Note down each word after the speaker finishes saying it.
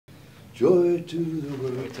Joy to the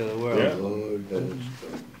world. Joy to the world. The Lord has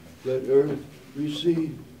come. Let earth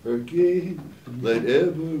receive her King. Let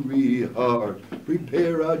every heart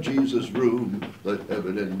prepare our Jesus' room. Let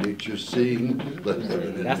heaven and nature sing. Let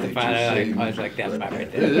heaven and That's the nature part I sing. always like that part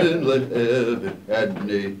right there. Let heaven and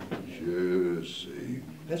nature sing.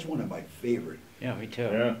 That's one of my favorite. Yeah, me too.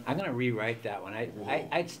 Yeah. I'm gonna rewrite that one.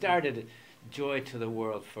 I started Joy to the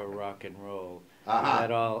World for rock and roll. Uh-huh. Let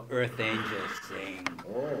all earth angels sing.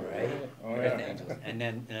 Oh, Right? Oh, Earth yeah. angels. And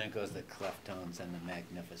then it goes the cleft tones and the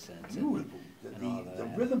magnificence. Beautiful. and all The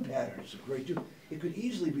that. rhythm pattern is a great tune. It could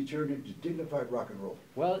easily be turned into dignified rock and roll.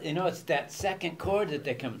 Well, you know, it's that second chord that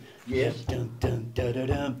they come. Yes. Dun, dun, dun, dun,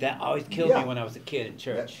 dun. That always killed Yeah. me when I was a kid in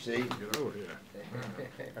church. See, Oh, yeah.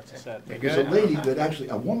 That's a sad thing. there's a lady that actually,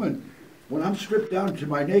 a woman, when I'm stripped down to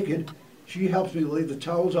my naked, she helps me lay the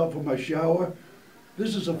towels out for my shower.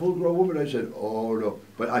 This is a full-grown woman. I said, oh, no.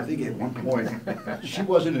 But I think at one point, she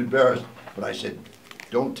wasn't embarrassed, but I said,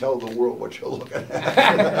 don't tell the world what you're looking at.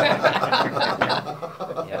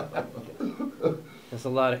 Yeah. There's a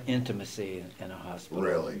lot of intimacy in a hospital.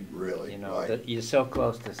 Really, really. You know, right. that you're so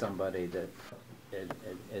close to somebody that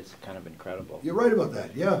it's kind of incredible. You're right about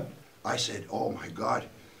that, yeah. I said, oh my God,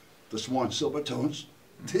 the Swan Silvertones,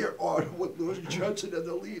 they're on with Louis Johnson in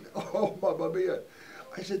the lead. Oh, Mamma Mia.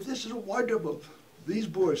 I said, this is wonderful. These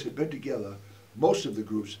boys had been together, most of the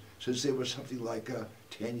groups, since they were something like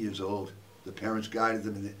 10 years old. The parents guided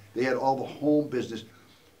them, and they had all the home business.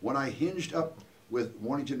 When I hinged up with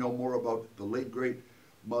wanting to know more about the late, great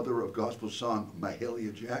mother of gospel song,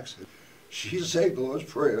 Mahalia Jackson, she sang the Lord's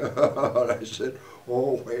Prayer. And I said,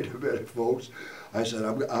 oh, wait a minute, folks. I said, I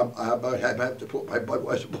have to put my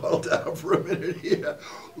Budweiser bottle down for a minute here.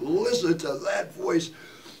 Listen to that voice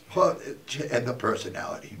and the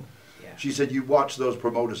personality. Yeah. She said, you watch those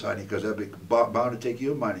promoters, honey, because they're bound to take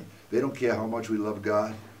your money. They don't care how much we love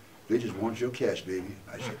God. They just want your cash, baby.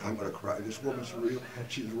 I said, I'm going to cry. This woman's real.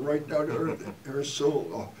 She's right down to her soul.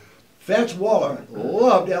 Oh. Fats Waller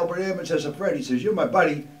loved Albert Ammons as a friend. He says, you're my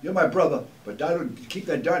buddy, you're my brother, but don't keep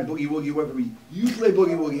that darn boogie-woogie away from me. You play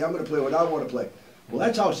boogie-woogie, I'm going to play what I want to play. Well,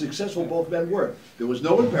 that's how successful both men were. There was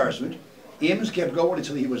no embarrassment. Ammons kept going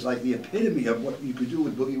until he was like the epitome of what you could do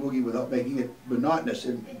with boogie-woogie without making it monotonous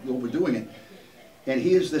and overdoing it. And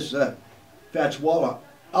here's this Fats Waller,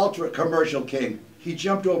 ultra-commercial king. He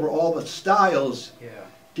jumped over all the styles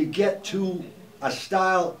to get to a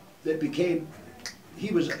style that became,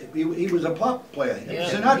 he was a pop player. Yeah,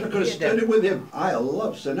 Sinatra could have did stood that. it with him. I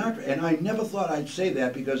love Sinatra, and I never thought I'd say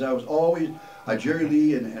that because I was always a Jerry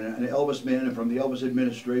Lee and an Elvis man and from the Elvis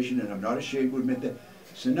administration, and I'm not ashamed to admit that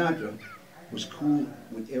Sinatra was cool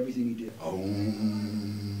with everything he did.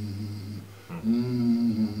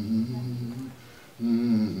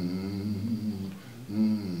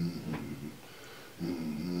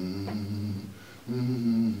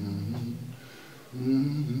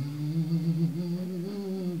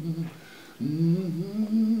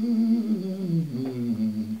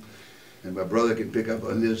 And my brother can pick up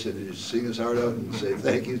on this and sing his heart out and say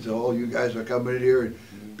thank you to all you guys for coming in here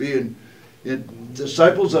and being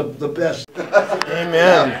disciples of the best.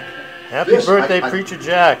 Amen. Happy This, birthday, I- Preacher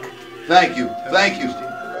Jack. Thank you, Steve.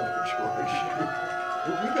 Brother George.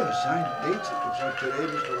 We got assigned dates. It's like today,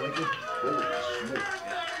 Mr. Lincoln. Holy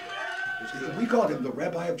smoke. We called him the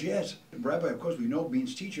Rabbi of Jazz. And Rabbi, of course, we know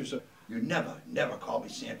means teacher, so you never call me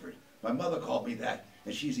Sanford. My mother called me that,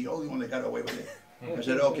 and she's the only one that got away with it. I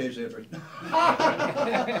said, okay, Sanford.